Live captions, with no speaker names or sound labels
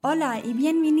Hola y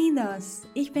bienvenidos!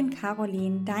 Ich bin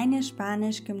Caroline, deine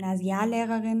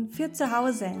Spanisch-Gymnasiallehrerin für zu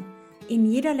Hause. In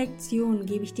jeder Lektion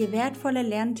gebe ich dir wertvolle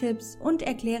Lerntipps und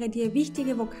erkläre dir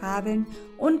wichtige Vokabeln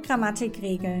und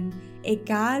Grammatikregeln,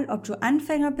 egal ob du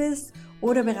Anfänger bist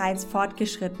oder bereits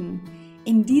fortgeschritten.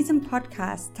 In diesem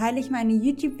Podcast teile ich meine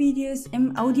YouTube-Videos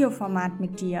im Audioformat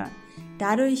mit dir.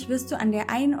 Dadurch wirst du an der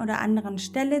einen oder anderen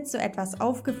Stelle zu etwas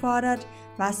aufgefordert,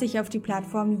 was sich auf die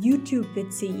Plattform YouTube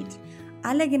bezieht.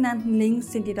 Alle genannten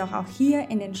Links sind jedoch auch hier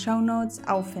in den Shownotes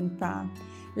auffindbar.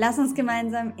 Lass uns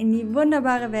gemeinsam in die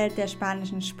wunderbare Welt der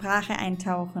spanischen Sprache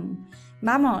eintauchen.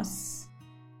 Vamos!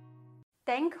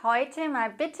 Denk heute mal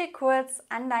bitte kurz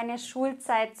an deine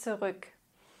Schulzeit zurück.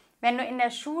 Wenn du in der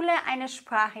Schule eine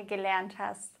Sprache gelernt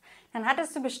hast, dann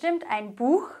hattest du bestimmt ein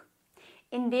Buch,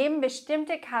 in dem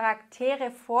bestimmte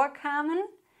Charaktere vorkamen,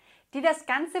 die das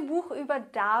ganze Buch über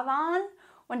da waren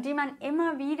und die man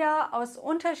immer wieder aus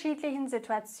unterschiedlichen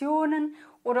Situationen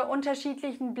oder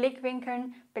unterschiedlichen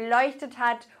Blickwinkeln beleuchtet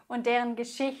hat und deren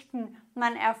Geschichten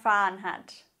man erfahren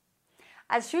hat.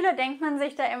 Als Schüler denkt man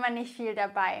sich da immer nicht viel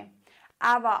dabei,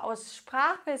 aber aus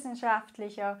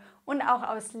sprachwissenschaftlicher und auch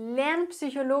aus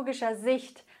lernpsychologischer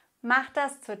Sicht macht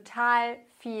das total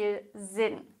viel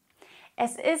Sinn.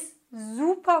 Es ist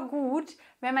super gut,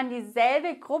 wenn man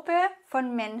dieselbe Gruppe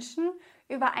von Menschen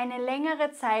über eine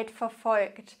längere Zeit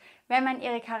verfolgt, wenn man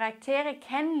ihre Charaktere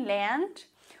kennenlernt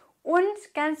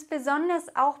und ganz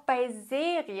besonders auch bei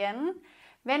Serien,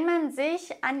 wenn man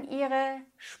sich an ihre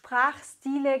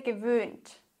Sprachstile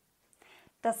gewöhnt.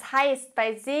 Das heißt,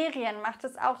 bei Serien macht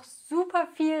es auch super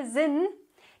viel Sinn,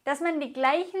 dass man die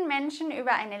gleichen Menschen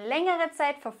über eine längere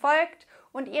Zeit verfolgt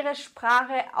und ihre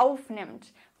Sprache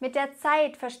aufnimmt. Mit der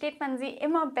Zeit versteht man sie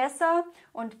immer besser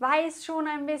und weiß schon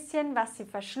ein bisschen, was sie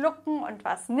verschlucken und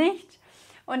was nicht.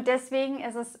 Und deswegen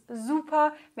ist es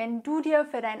super, wenn du dir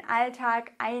für deinen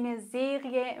Alltag eine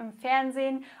Serie im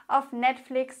Fernsehen, auf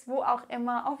Netflix, wo auch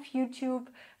immer, auf YouTube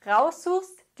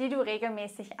raussuchst, die du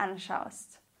regelmäßig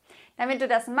anschaust. Damit du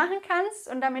das machen kannst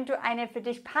und damit du eine für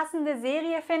dich passende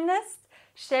Serie findest,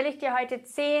 stelle ich dir heute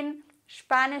 10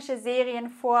 spanische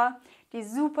Serien vor, die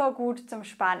super gut zum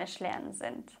Spanischlernen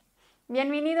sind.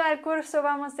 Bienvenido al curso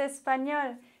Vamos de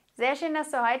Español. Sehr schön,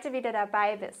 dass du heute wieder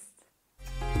dabei bist.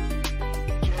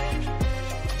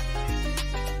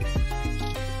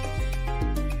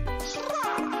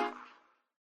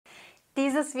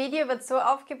 Dieses Video wird so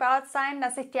aufgebaut sein,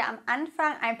 dass ich dir am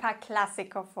Anfang ein paar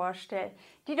Klassiker vorstelle,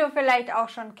 die du vielleicht auch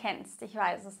schon kennst, ich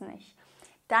weiß es nicht.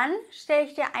 Dann stelle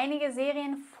ich dir einige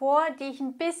Serien vor, die ich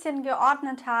ein bisschen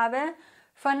geordnet habe,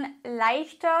 von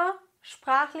leichter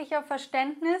sprachlicher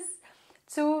Verständnis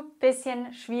zu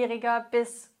bisschen schwieriger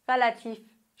bis relativ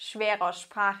schwerer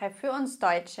Sprache für uns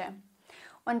Deutsche.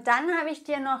 Und dann habe ich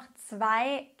dir noch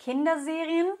 2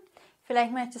 Kinderserien.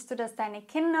 Vielleicht möchtest du, dass deine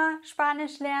Kinder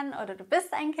Spanisch lernen oder du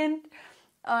bist ein Kind.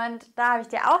 Und da habe ich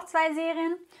dir auch 2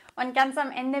 Serien. Und ganz am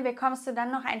Ende bekommst du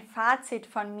dann noch ein Fazit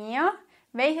von mir.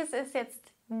 Welches ist jetzt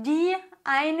die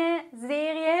eine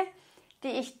Serie, die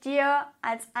ich dir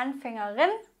als Anfängerin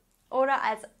oder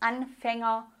als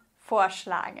Anfänger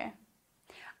vorschlage.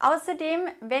 Außerdem,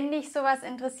 wenn dich sowas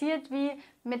interessiert wie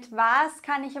mit was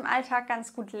kann ich im Alltag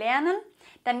ganz gut lernen,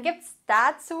 dann gibt es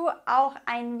dazu auch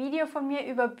ein Video von mir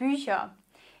über Bücher.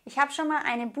 Ich habe schon mal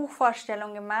eine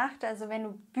Buchvorstellung gemacht, also wenn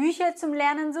du Bücher zum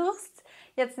Lernen suchst,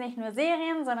 jetzt nicht nur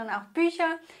Serien, sondern auch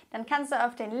Bücher, dann kannst du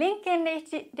auf den Link gehen,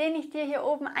 den ich dir hier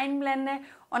oben einblende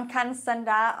und kannst dann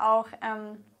da auch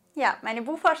meine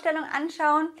Buchvorstellung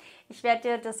anschauen. Ich werde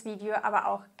dir das Video aber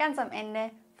auch ganz am Ende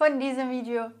von diesem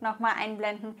Video nochmal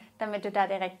einblenden, damit du da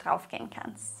direkt drauf gehen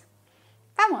kannst.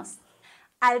 Vamos!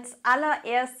 Als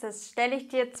allererstes stelle ich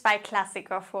dir 2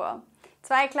 Klassiker vor.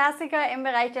 2 Klassiker im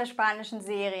Bereich der spanischen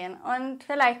Serien und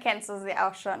vielleicht kennst du sie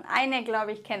auch schon. Eine,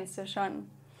 glaube ich, kennst du schon.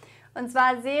 Und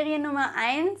zwar Serie Nummer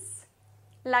 1,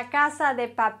 La Casa de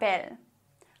Papel,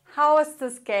 Haus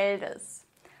des Geldes.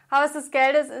 Haus des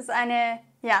Geldes ist eine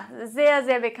sehr,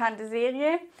 sehr bekannte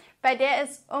Serie, bei der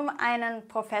es um einen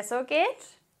Professor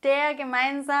geht, der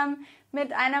gemeinsam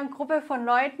mit einer Gruppe von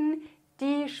Leuten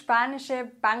die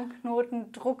spanische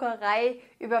Banknotendruckerei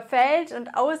überfällt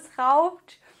und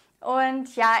ausraubt.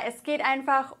 Und ja, es geht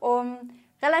einfach um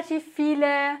relativ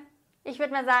viele, ich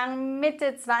würde mal sagen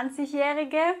Mitte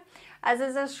 20-Jährige. Also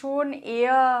es ist schon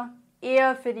eher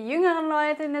für die jüngeren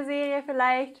Leute in der Serie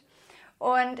vielleicht.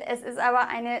 Und es ist aber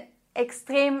eine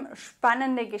extrem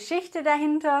spannende Geschichte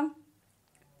dahinter.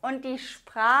 Und die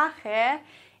Sprache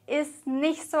ist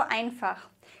nicht so einfach.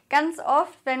 Ganz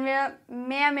oft, wenn wir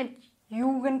mehr mit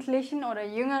Jugendlichen oder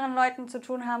jüngeren Leuten zu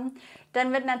tun haben,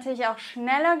 dann wird natürlich auch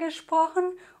schneller gesprochen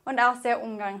und auch sehr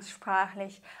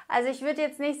umgangssprachlich. Also ich würde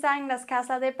jetzt nicht sagen, dass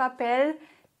Casa de Papel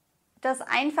das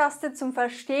Einfachste zum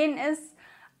Verstehen ist,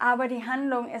 aber die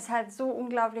Handlung ist halt so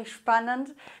unglaublich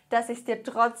spannend, dass ich es dir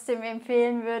trotzdem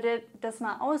empfehlen würde, das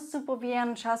mal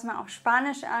auszuprobieren. Schau es mal auf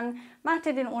Spanisch an, mach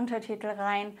dir den Untertitel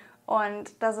rein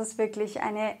und das ist wirklich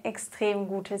eine extrem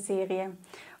gute Serie,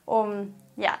 um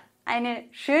eine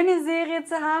schöne Serie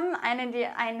zu haben, eine, die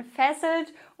einen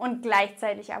fesselt und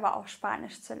gleichzeitig aber auch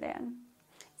Spanisch zu lernen.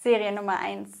 Serie Nummer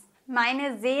 1.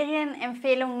 Meine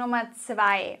Serienempfehlung Nummer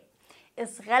 2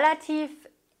 ist relativ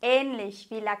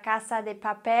ähnlich wie La Casa de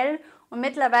Papel und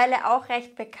mittlerweile auch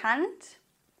recht bekannt.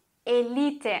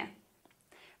 Elite.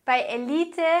 Bei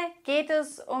Elite geht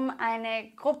es um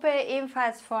eine Gruppe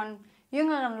ebenfalls von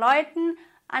jüngeren Leuten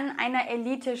an einer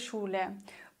Eliteschule.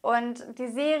 Und die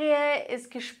Serie ist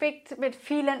gespickt mit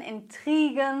vielen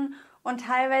Intrigen und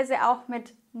teilweise auch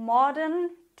mit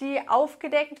Morden, die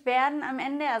aufgedeckt werden am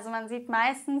Ende. Also man sieht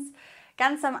meistens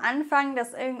ganz am Anfang,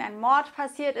 dass irgendein Mord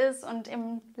passiert ist und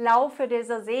im Laufe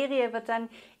dieser Serie wird dann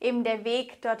eben der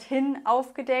Weg dorthin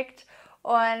aufgedeckt.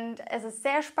 Und es ist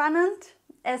sehr spannend.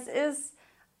 Es ist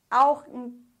auch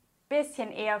ein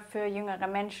bisschen eher für jüngere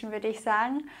Menschen, würde ich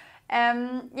sagen.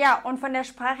 Und von der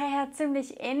Sprache her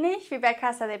ziemlich ähnlich wie bei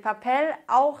Casa de Papel,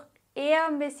 auch eher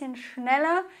ein bisschen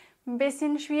schneller, ein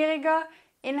bisschen schwieriger,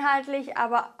 inhaltlich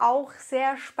aber auch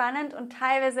sehr spannend und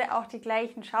teilweise auch die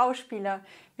gleichen Schauspieler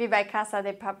wie bei Casa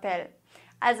de Papel.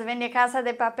 Also wenn dir Casa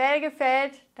de Papel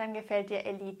gefällt, dann gefällt dir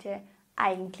Elite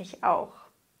eigentlich auch.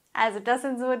 Also das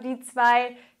sind so die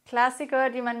 2 Klassiker,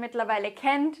 die man mittlerweile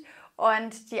kennt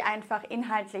und die einfach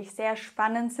inhaltlich sehr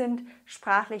spannend sind,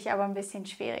 sprachlich aber ein bisschen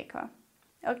schwieriger.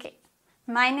 Okay,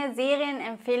 meine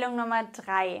Serienempfehlung Nummer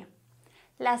 3.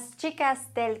 Las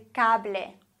Chicas del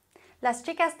Cable. Las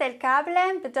Chicas del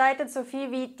Cable bedeutet so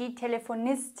viel wie die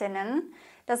Telefonistinnen.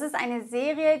 Das ist eine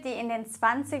Serie, die in den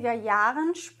 20er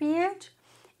Jahren spielt.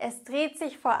 Es dreht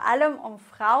sich vor allem um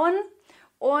Frauen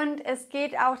und es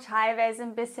geht auch teilweise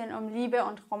ein bisschen um Liebe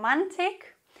und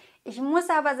Romantik. Ich muss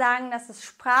aber sagen, dass es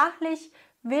sprachlich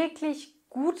wirklich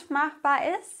gut machbar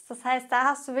ist. Das heißt, da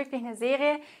hast du wirklich eine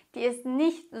Serie, die ist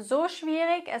nicht so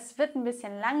schwierig. Es wird ein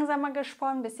bisschen langsamer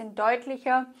gesprochen, ein bisschen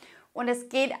deutlicher. Und es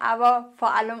geht aber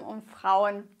vor allem um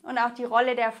Frauen und auch die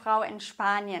Rolle der Frau in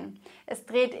Spanien. Es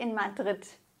dreht in Madrid.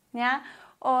 Ja?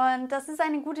 Und das ist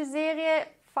eine gute Serie,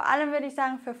 vor allem würde ich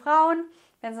sagen für Frauen,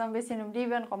 wenn es noch ein bisschen um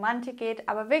Liebe und Romantik geht,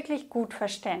 aber wirklich gut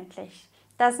verständlich.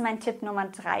 Das ist mein Tipp Nummer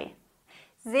 3.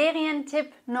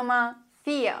 Serientipp Nummer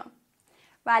 4.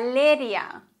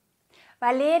 Valeria.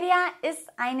 Valeria ist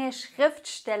eine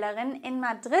Schriftstellerin in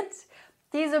Madrid,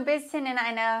 die so ein bisschen in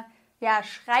einer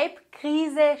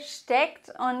Schreibkrise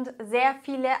steckt und sehr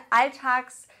viele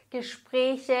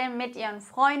Alltagsgespräche mit ihren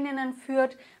Freundinnen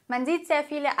führt. Man sieht sehr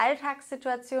viele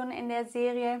Alltagssituationen in der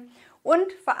Serie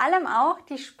und vor allem auch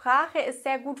die Sprache ist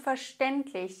sehr gut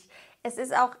verständlich. Es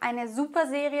ist auch eine super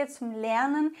Serie zum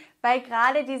Lernen, weil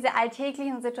gerade diese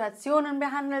alltäglichen Situationen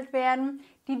behandelt werden,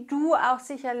 die du auch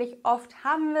sicherlich oft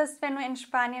haben wirst, wenn du in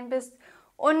Spanien bist.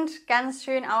 Und ganz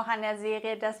schön auch an der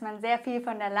Serie, dass man sehr viel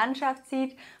von der Landschaft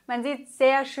sieht. Man sieht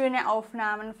sehr schöne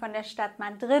Aufnahmen von der Stadt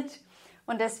Madrid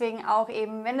und deswegen auch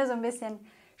eben, wenn du so ein bisschen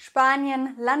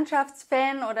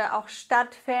Spanien-Landschaftsfan oder auch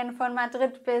Stadtfan von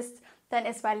Madrid bist, dann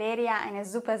ist Valeria eine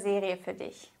super Serie für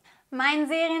dich. Mein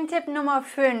Serientipp Nummer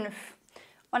 5,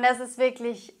 und das ist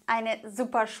wirklich eine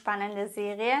super spannende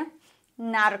Serie,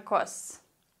 Narcos.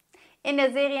 In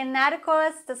der Serie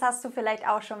Narcos, das hast du vielleicht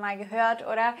auch schon mal gehört,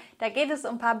 oder? Da geht es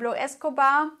um Pablo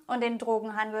Escobar und den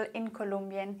Drogenhandel in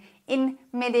Kolumbien, in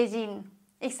Medellín.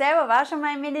 Ich selber war schon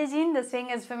mal in Medellín, deswegen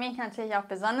ist es für mich natürlich auch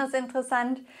besonders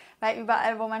interessant, weil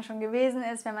überall, wo man schon gewesen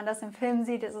ist, wenn man das im Film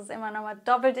sieht, ist es immer nochmal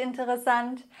doppelt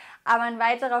interessant. Aber ein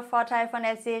weiterer Vorteil von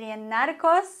der Serie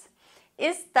Narcos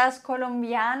ist, dass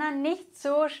Kolumbianer nicht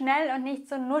so schnell und nicht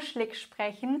so nuschelig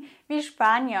sprechen wie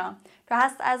Spanier. Du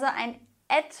hast also ein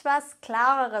etwas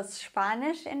klareres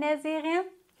Spanisch in der Serie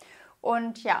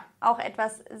und ja, auch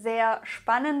etwas sehr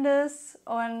Spannendes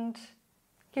und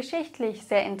geschichtlich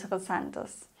sehr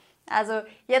Interessantes. Also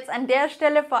jetzt an der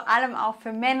Stelle vor allem auch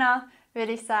für Männer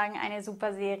würde ich sagen, eine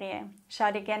super Serie.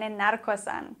 Schau dir gerne Narcos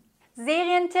an.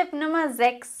 Serientipp Nummer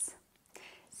 6.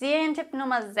 Serientipp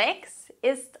Nummer 6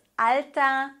 ist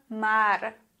Alta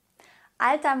Mar.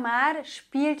 Alta Mar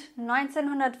spielt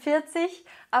 1940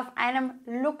 auf einem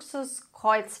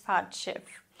Luxuskreuzfahrtschiff.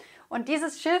 Und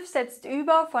dieses Schiff setzt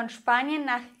über von Spanien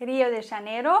nach Rio de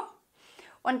Janeiro.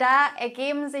 Und da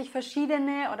ergeben sich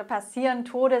verschiedene oder passieren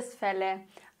Todesfälle,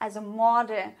 also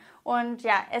Morde. Und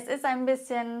ja, es ist ein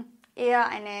bisschen eher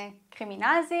eine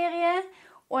Kriminalserie.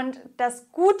 Und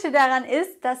das Gute daran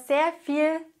ist, dass sehr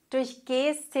viel durch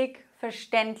Gestik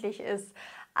verständlich ist.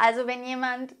 Also wenn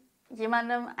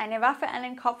jemandem eine Waffe an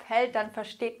den Kopf hält, dann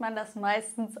versteht man das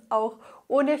meistens auch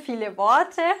ohne viele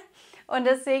Worte. Und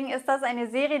deswegen ist das eine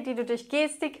Serie, die du durch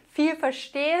Gestik viel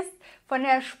verstehst. Von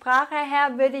der Sprache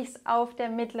her würde ich es auf der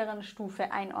mittleren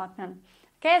Stufe einordnen.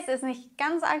 Okay, es ist nicht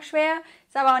ganz arg schwer,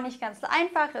 ist aber auch nicht ganz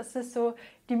einfach. Es ist so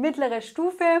die mittlere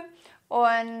Stufe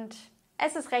und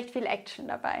es ist recht viel Action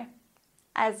dabei.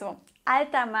 Also,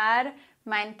 Alta Mar,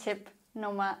 mein Tipp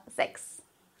Nummer 6.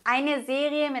 Eine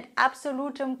Serie mit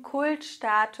absolutem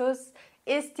Kultstatus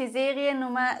ist die Serie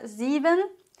Nummer 7,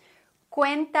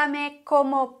 Cuéntame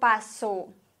cómo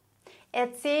pasó.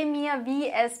 Erzähl mir, wie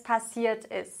es passiert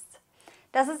ist.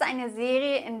 Das ist eine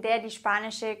Serie, in der die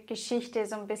spanische Geschichte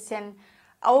so ein bisschen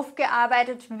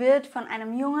aufgearbeitet wird von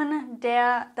einem Jungen,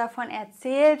 der davon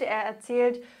erzählt. Er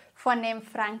erzählt von dem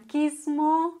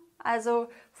Franquismo, also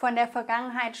von der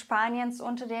Vergangenheit Spaniens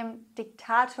unter dem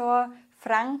Diktator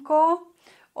Franco.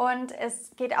 Und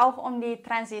es geht auch um die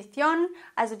Transition,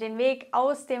 also den Weg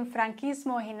aus dem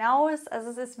Franquismo hinaus.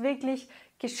 Also es ist wirklich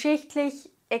geschichtlich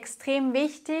extrem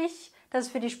wichtig. Das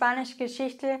ist für die spanische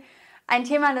Geschichte ein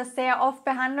Thema, das sehr oft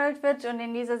behandelt wird und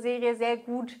in dieser Serie sehr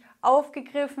gut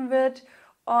aufgegriffen wird.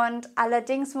 Und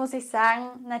allerdings muss ich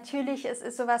sagen, natürlich, es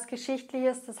ist sowas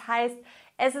Geschichtliches. Das heißt,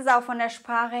 es ist auch von der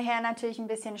Sprache her natürlich ein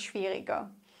bisschen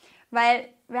schwieriger. Weil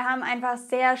wir haben einfach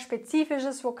sehr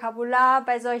spezifisches Vokabular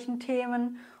bei solchen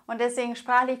Themen und deswegen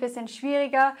sprachlich ein bisschen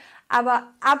schwieriger.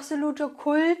 Aber absoluter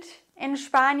Kult in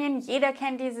Spanien. Jeder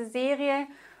kennt diese Serie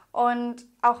und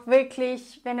auch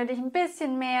wirklich, wenn du dich ein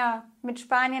bisschen mehr mit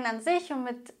Spanien an sich und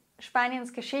mit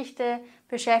Spaniens Geschichte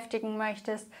beschäftigen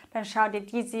möchtest, dann schau dir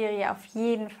die Serie auf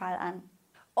jeden Fall an.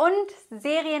 Und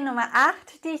Serie Nummer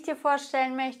 8, die ich dir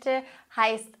vorstellen möchte,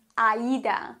 heißt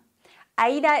Aida.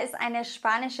 Aida ist eine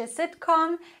spanische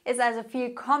Sitcom, ist also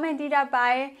viel Comedy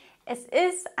dabei. Es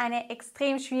ist eine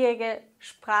extrem schwierige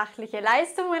sprachliche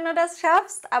Leistung, wenn du das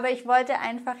schaffst, aber ich wollte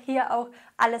einfach hier auch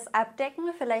alles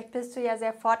abdecken. Vielleicht bist du ja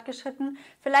sehr fortgeschritten,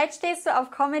 vielleicht stehst du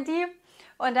auf Comedy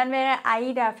und dann wäre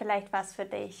Aida vielleicht was für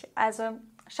dich. Also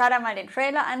schau da mal den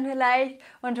Trailer an vielleicht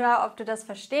und schau, ob du das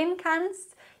verstehen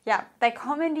kannst. Ja, bei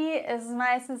Comedy ist es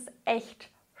meistens echt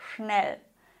schnell.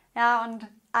 Ja, und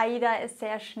Aida ist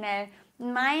sehr schnell.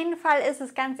 In meinem Fall ist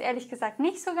es ganz ehrlich gesagt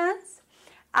nicht so ganz,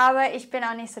 aber ich bin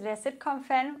auch nicht so der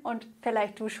Sitcom-Fan und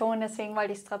vielleicht du schon, deswegen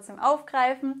wollte ich es trotzdem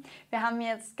aufgreifen. Wir haben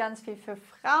jetzt ganz viel für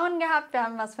Frauen gehabt, wir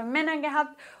haben was für Männer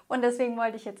gehabt und deswegen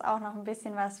wollte ich jetzt auch noch ein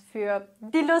bisschen was für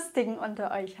die Lustigen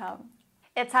unter euch haben.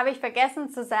 Jetzt habe ich vergessen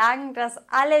zu sagen, dass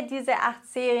alle diese 8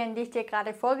 Serien, die ich dir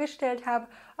gerade vorgestellt habe,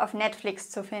 auf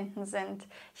Netflix zu finden sind.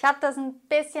 Ich habe das ein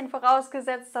bisschen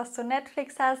vorausgesetzt, dass du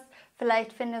Netflix hast.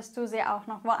 Vielleicht findest du sie auch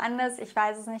noch woanders, ich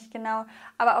weiß es nicht genau.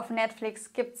 Aber auf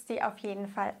Netflix gibt es die auf jeden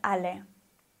Fall alle.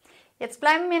 Jetzt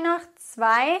bleiben mir noch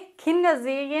 2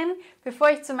 Kinderserien, bevor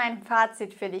ich zu meinem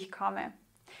Fazit für dich komme.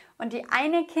 Und die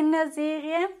eine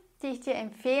Kinderserie, die ich dir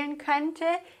empfehlen könnte,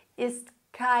 ist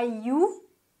Caillou.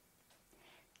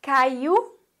 Caillou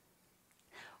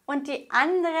und die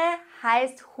andere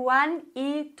heißt Juan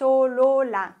y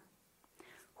Tolola.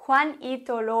 Juan y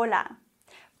Tolola.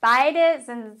 Beide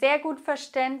sind sehr gut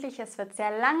verständlich, es wird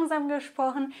sehr langsam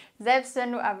gesprochen. Selbst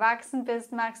wenn du erwachsen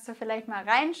bist, magst du vielleicht mal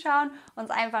reinschauen,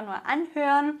 uns einfach nur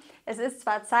anhören. Es ist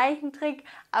zwar Zeichentrick,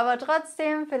 aber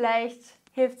trotzdem vielleicht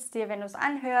hilft es dir, wenn du es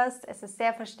anhörst. Es ist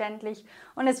sehr verständlich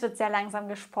und es wird sehr langsam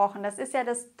gesprochen. Das ist ja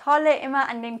das Tolle immer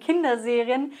an den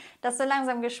Kinderserien, dass so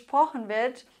langsam gesprochen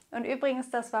wird. Und übrigens,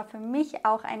 das war für mich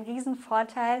auch ein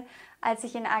Riesenvorteil, als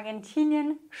ich in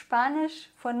Argentinien Spanisch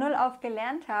von null auf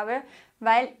gelernt habe,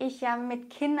 weil ich ja mit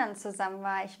Kindern zusammen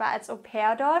war. Ich war als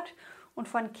Au-pair dort und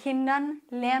von Kindern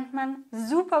lernt man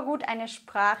super gut eine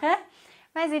Sprache,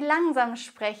 weil sie langsam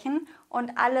sprechen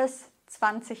und alles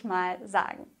 20 Mal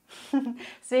sagen.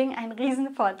 Deswegen ein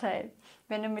Riesenvorteil,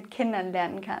 wenn du mit Kindern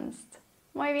lernen kannst.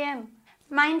 Muy bien.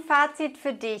 Mein Fazit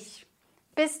für dich.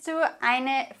 Bist du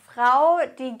eine Frau,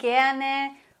 die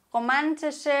gerne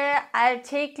romantische,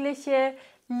 alltägliche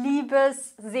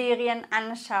Liebesserien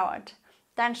anschaut?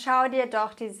 Dann schau dir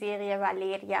doch die Serie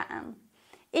Valeria an.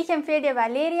 Ich empfehle dir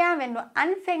Valeria, wenn du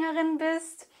Anfängerin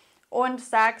bist und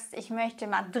sagst, ich möchte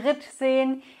Madrid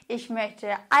sehen, ich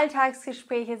möchte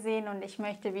Alltagsgespräche sehen und ich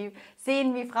möchte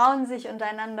sehen, wie Frauen sich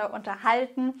untereinander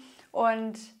unterhalten.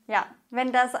 Und ja,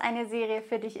 wenn das eine Serie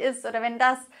für dich ist oder wenn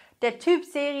das der Typ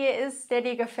Serie ist, der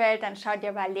dir gefällt, dann schau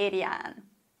dir Valeria an.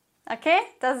 Okay?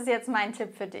 Das ist jetzt mein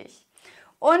Tipp für dich.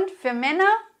 Und für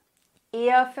Männer,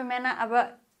 eher für Männer,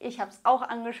 aber Ich habe es auch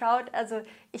angeschaut, also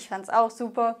ich fand es auch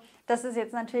super. Das ist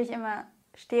jetzt natürlich immer,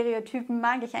 Stereotypen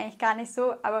mag ich eigentlich gar nicht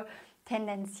so, aber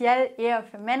tendenziell eher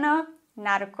für Männer.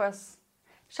 Narcos.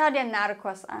 Schau dir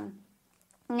Narcos an.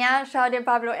 Ja, schau dir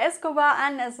Pablo Escobar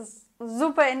an, es ist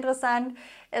super interessant.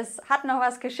 Es hat noch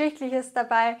was Geschichtliches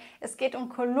dabei. Es geht um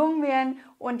Kolumbien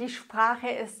und die Sprache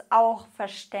ist auch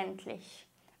verständlich,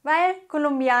 weil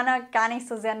Kolumbianer gar nicht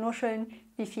so sehr nuscheln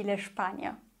wie viele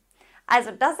Spanier.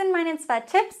 Also das sind meine 2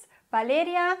 Tipps,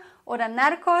 Valeria oder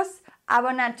Narcos,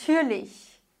 aber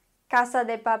natürlich Casa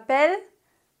de Papel,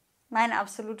 mein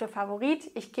absoluter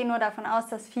Favorit. Ich gehe nur davon aus,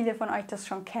 dass viele von euch das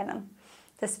schon kennen.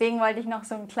 Deswegen wollte ich noch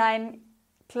so ein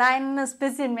kleines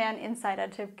bisschen mehr einen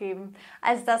Insider-Tipp geben,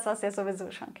 als das, was ihr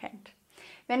sowieso schon kennt.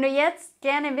 Wenn du jetzt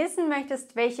gerne wissen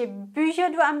möchtest, welche Bücher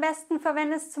du am besten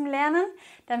verwendest zum Lernen,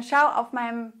 dann schau auf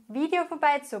meinem Video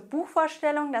vorbei zur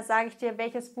Buchvorstellung. Da sage ich dir,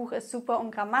 welches Buch ist super, um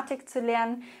Grammatik zu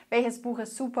lernen, welches Buch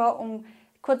ist super, um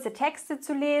kurze Texte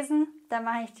zu lesen. Da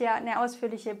mache ich dir eine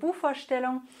ausführliche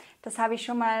Buchvorstellung. Das habe ich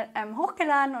schon mal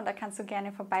hochgeladen und da kannst du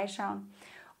gerne vorbeischauen.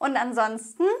 Und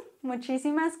ansonsten,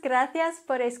 muchísimas gracias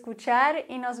por escuchar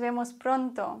y nos vemos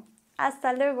pronto.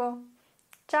 Hasta luego.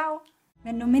 Ciao.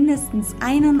 Wenn du mindestens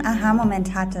einen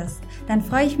Aha-Moment hattest, dann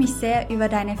freue ich mich sehr über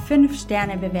deine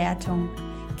 5-Sterne-Bewertung.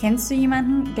 Kennst du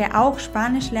jemanden, der auch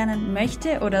Spanisch lernen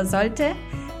möchte oder sollte?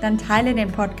 Dann teile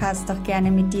den Podcast doch gerne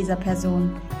mit dieser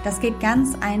Person. Das geht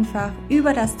ganz einfach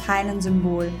über das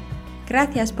Teilen-Symbol.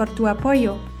 Gracias por tu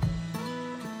apoyo.